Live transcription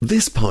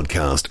This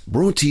podcast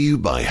brought to you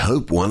by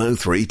Hope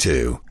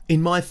 1032.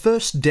 In my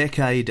first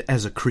decade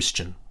as a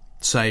Christian,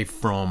 say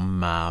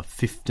from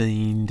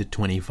 15 to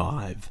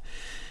 25,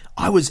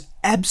 I was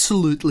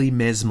absolutely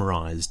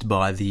mesmerised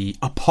by the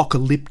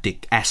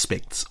apocalyptic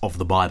aspects of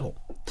the Bible.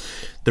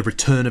 The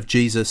return of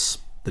Jesus,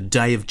 the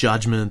day of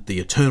judgment, the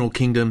eternal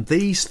kingdom,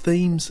 these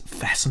themes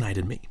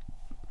fascinated me.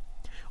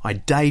 I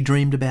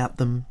daydreamed about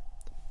them,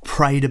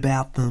 prayed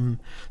about them,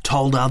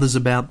 told others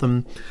about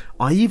them.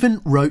 I even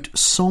wrote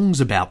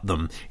songs about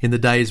them in the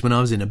days when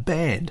I was in a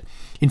band.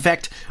 In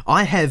fact,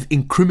 I have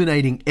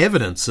incriminating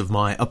evidence of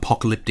my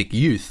apocalyptic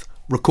youth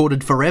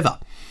recorded forever.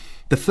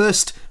 The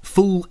first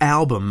full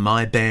album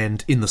my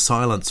band In the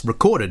Silence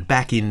recorded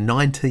back in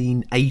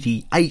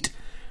 1988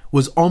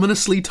 was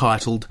ominously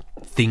titled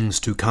Things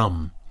to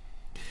Come.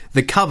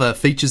 The cover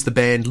features the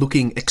band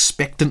looking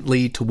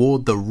expectantly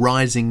toward the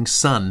rising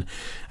sun,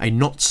 a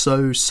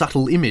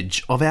not-so-subtle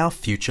image of our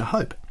future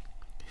hope.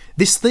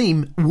 This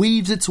theme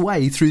weaves its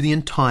way through the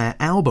entire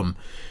album.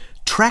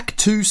 Track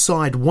 2,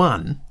 side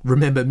 1,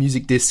 remember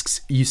music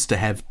discs used to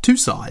have two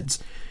sides,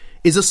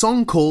 is a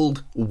song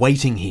called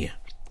Waiting Here.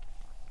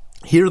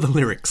 Here are the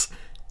lyrics.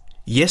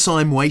 Yes,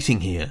 I'm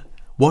waiting here,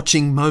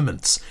 watching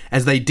moments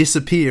as they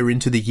disappear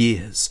into the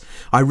years.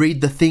 I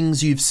read the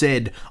things you've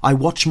said, I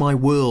watch my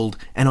world,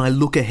 and I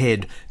look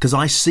ahead, 'cause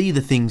I see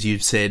the things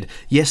you've said.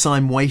 Yes,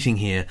 I'm waiting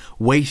here,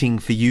 waiting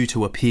for you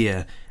to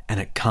appear, and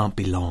it can't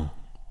be long.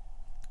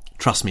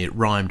 Trust me, it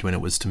rhymed when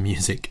it was to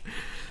music.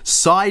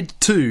 Side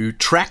 2,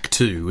 track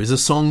 2, is a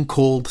song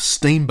called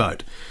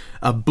Steamboat,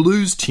 a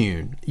blues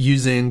tune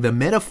using the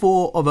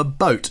metaphor of a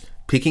boat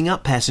picking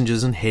up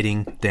passengers and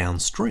heading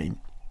downstream.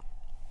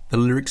 The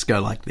lyrics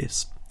go like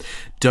this.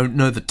 Don't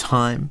know the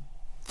time,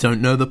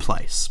 don't know the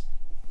place,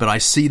 but I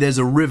see there's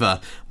a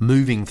river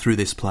moving through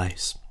this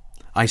place.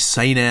 I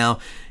say now,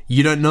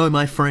 you don't know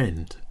my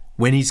friend,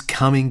 when he's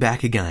coming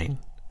back again.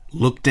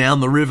 Look down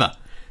the river,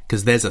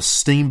 'cause there's a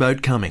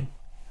steamboat coming.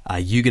 Are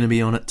you going to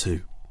be on it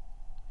too?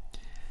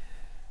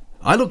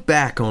 I look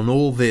back on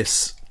all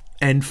this,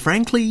 and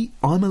frankly,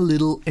 I'm a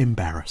little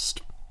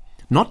embarrassed.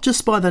 Not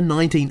just by the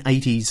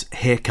 1980s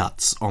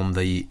haircuts on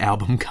the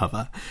album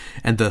cover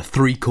and the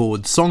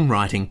three-chord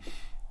songwriting,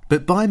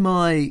 but by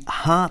my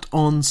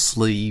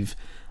heart-on-sleeve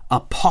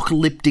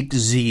apocalyptic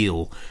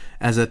zeal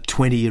as a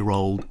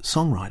 20-year-old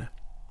songwriter.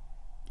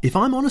 If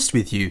I'm honest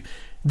with you,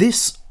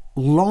 this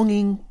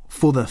longing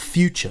for the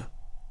future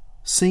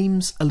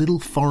seems a little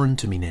foreign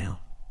to me now.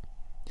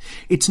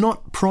 It's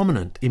not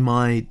prominent in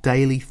my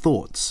daily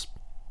thoughts.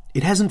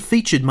 It hasn't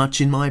featured much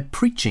in my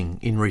preaching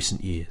in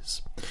recent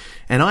years,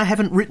 and I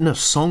haven't written a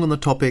song on the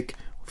topic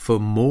for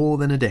more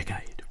than a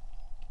decade.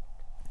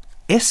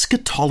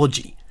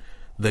 Eschatology,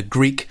 the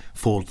Greek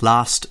for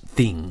last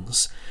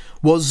things,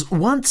 was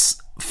once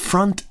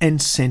front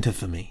and centre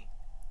for me.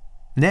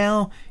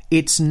 Now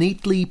it's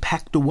neatly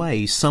packed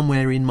away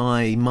somewhere in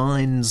my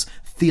mind's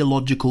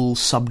theological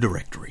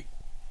subdirectory.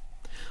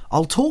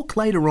 I'll talk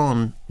later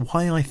on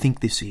why I think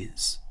this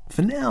is.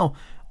 For now,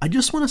 I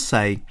just want to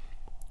say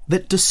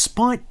that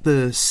despite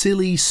the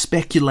silly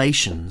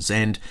speculations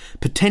and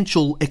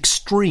potential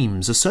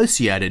extremes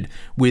associated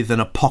with an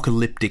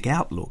apocalyptic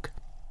outlook,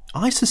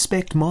 I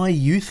suspect my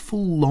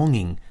youthful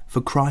longing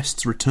for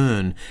Christ's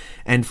return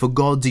and for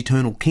God's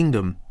eternal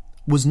kingdom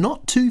was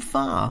not too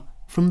far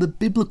from the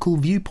biblical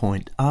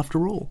viewpoint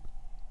after all.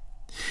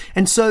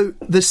 And so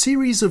the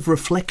series of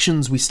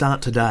reflections we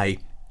start today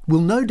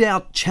will no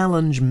doubt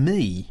challenge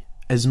me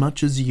as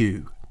much as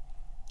you.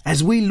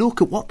 As we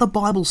look at what the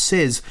Bible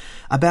says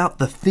about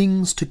the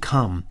things to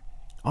come,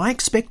 I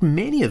expect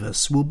many of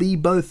us will be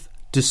both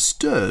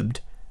disturbed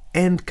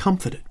and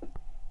comforted,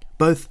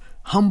 both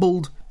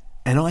humbled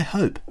and, I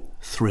hope,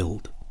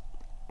 thrilled.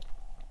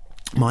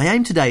 My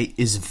aim today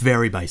is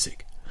very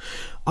basic.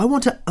 I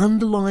want to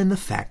underline the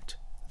fact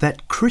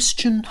that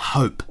Christian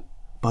hope,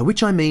 by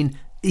which I mean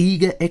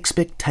eager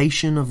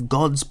expectation of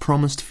God's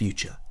promised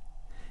future,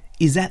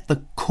 is at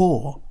the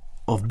core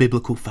of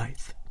biblical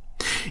faith.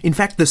 In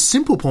fact, the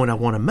simple point I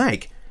want to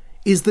make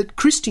is that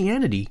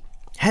Christianity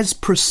has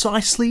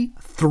precisely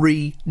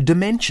three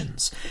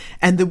dimensions,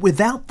 and that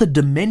without the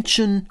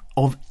dimension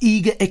of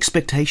eager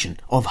expectation,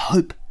 of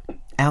hope,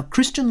 our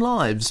Christian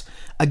lives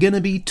are going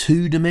to be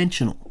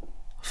two-dimensional,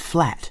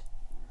 flat,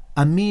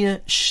 a mere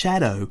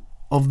shadow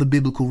of the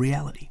biblical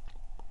reality.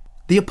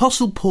 The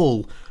Apostle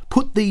Paul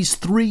put these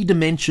three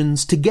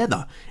dimensions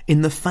together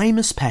in the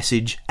famous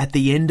passage at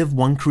the end of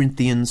 1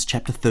 Corinthians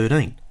chapter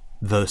 13,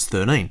 verse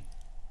 13.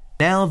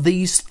 Now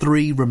these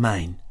three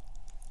remain: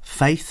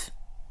 faith,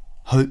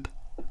 hope,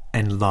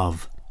 and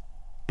love.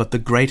 But the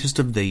greatest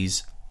of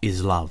these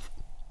is love.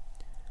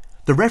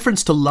 The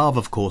reference to love,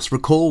 of course,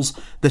 recalls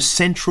the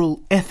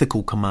central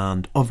ethical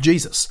command of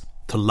Jesus,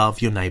 to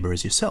love your neighbour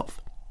as yourself.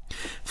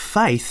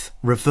 Faith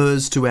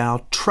refers to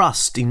our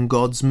trust in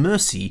God's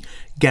mercy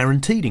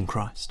guaranteed in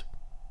Christ.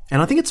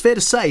 And I think it's fair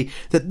to say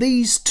that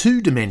these two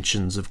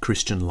dimensions of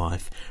Christian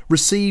life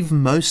receive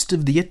most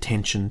of the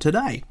attention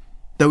today,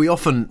 though we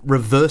often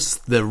reverse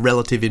the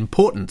relative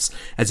importance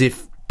as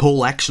if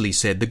Paul actually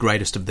said the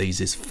greatest of these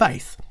is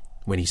faith,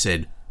 when he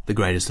said the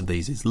greatest of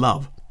these is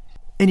love.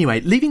 Anyway,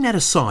 leaving that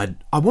aside,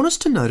 I want us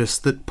to notice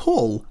that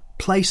Paul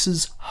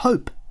places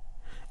hope,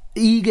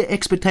 eager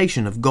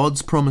expectation of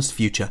God's promised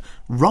future,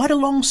 right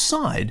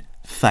alongside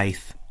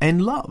faith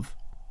and love.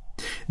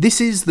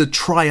 This is the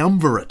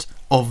triumvirate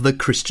of the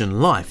Christian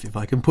life, if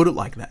I can put it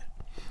like that.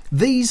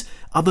 These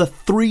are the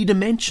three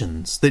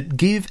dimensions that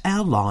give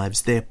our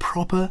lives their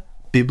proper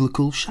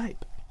biblical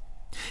shape.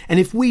 And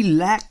if we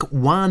lack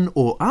one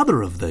or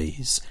other of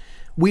these,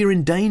 we're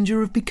in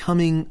danger of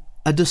becoming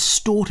a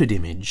distorted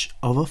image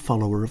of a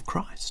follower of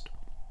Christ.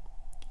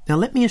 Now,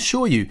 let me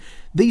assure you,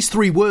 these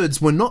three words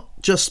were not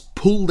just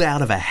pulled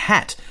out of a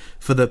hat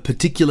for the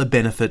particular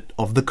benefit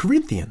of the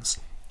Corinthians.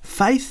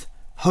 Faith,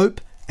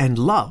 hope, and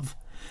love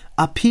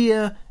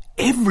appear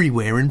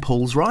everywhere in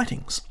Paul's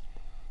writings.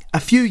 A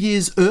few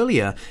years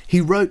earlier,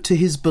 he wrote to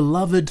his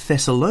beloved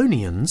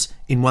Thessalonians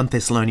in 1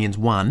 Thessalonians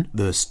 1,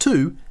 verse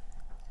 2,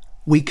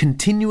 "We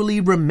continually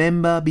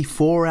remember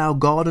before our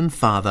God and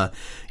Father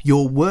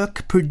your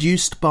work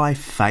produced by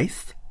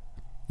faith,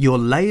 your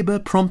labour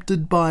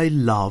prompted by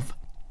love,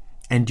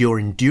 and your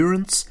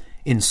endurance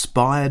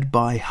inspired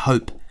by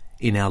hope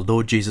in our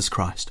Lord Jesus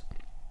Christ."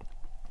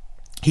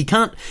 He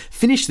can't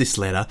finish this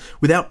letter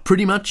without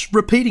pretty much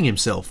repeating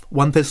himself.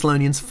 1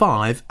 Thessalonians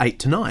 5,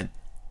 8-9.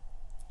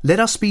 "Let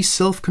us be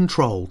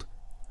self-controlled,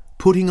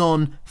 putting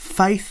on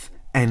faith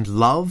and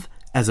love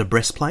as a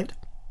breastplate,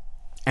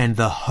 and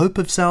the hope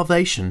of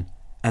salvation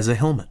as a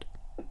helmet."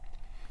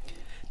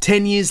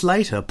 10 years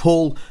later,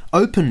 Paul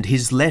opened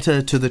his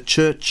letter to the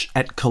church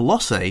at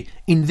Colossae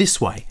in this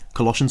way,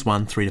 Colossians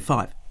 1,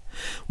 3-5.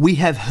 "We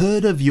have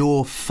heard of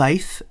your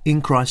faith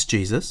in Christ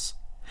Jesus,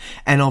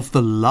 and of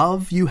the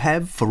love you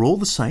have for all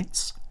the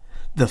saints,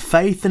 the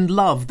faith and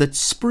love that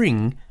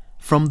spring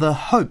from the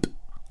hope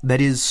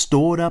that is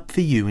stored up for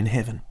you in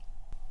heaven."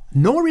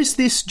 Nor is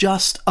this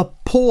just a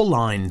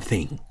Pauline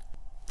thing.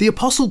 The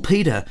Apostle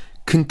Peter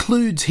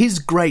concludes his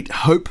great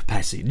hope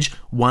passage,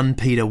 1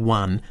 Peter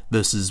 1,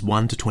 verses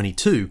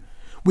 1-22,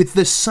 with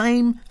the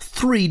same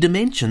three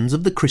dimensions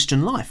of the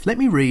Christian life. Let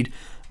me read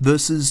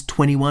verses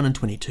 21 and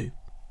 22.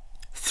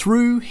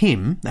 "Through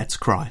him," that's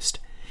Christ,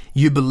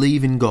 "you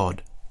believe in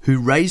God, who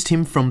raised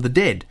him from the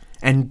dead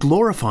and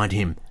glorified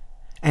him,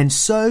 and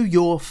so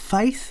your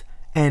faith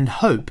and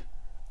hope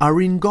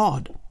are in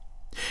God.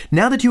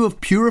 Now that you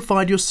have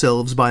purified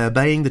yourselves by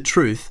obeying the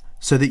truth,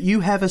 so that you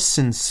have a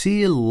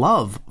sincere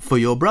love for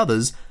your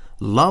brothers,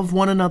 love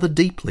one another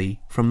deeply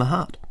from the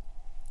heart."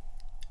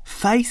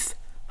 Faith,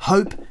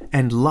 hope,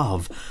 and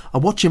love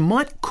are what you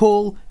might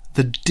call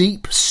the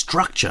deep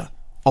structure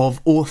of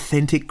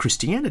authentic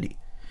Christianity.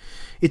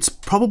 It's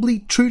probably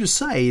true to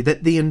say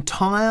that the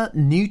entire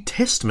New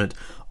Testament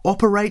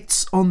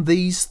operates on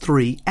these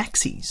three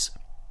axes.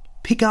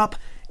 Pick up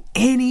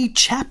any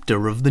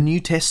chapter of the New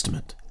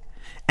Testament,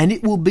 and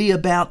it will be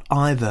about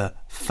either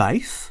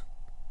faith,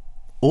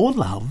 or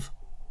love,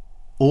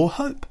 or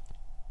hope,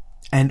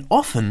 and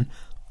often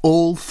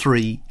all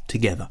three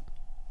together.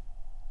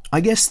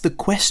 I guess the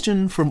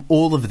question from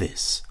all of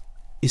this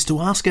is to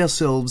ask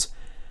ourselves,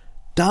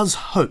 does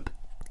hope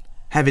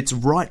have its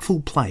rightful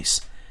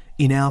place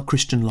in our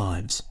Christian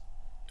lives,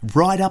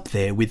 right up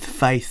there with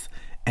faith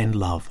and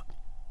love?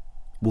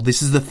 Well,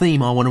 this is the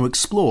theme I want to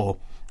explore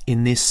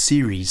in this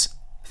series,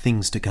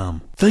 Things to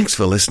Come. Thanks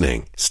for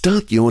listening.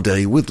 Start your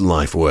day with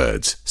life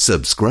words.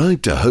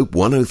 Subscribe to Hope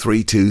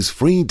 1032's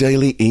free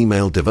daily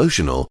email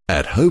devotional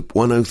at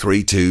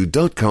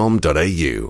hope1032.com.au.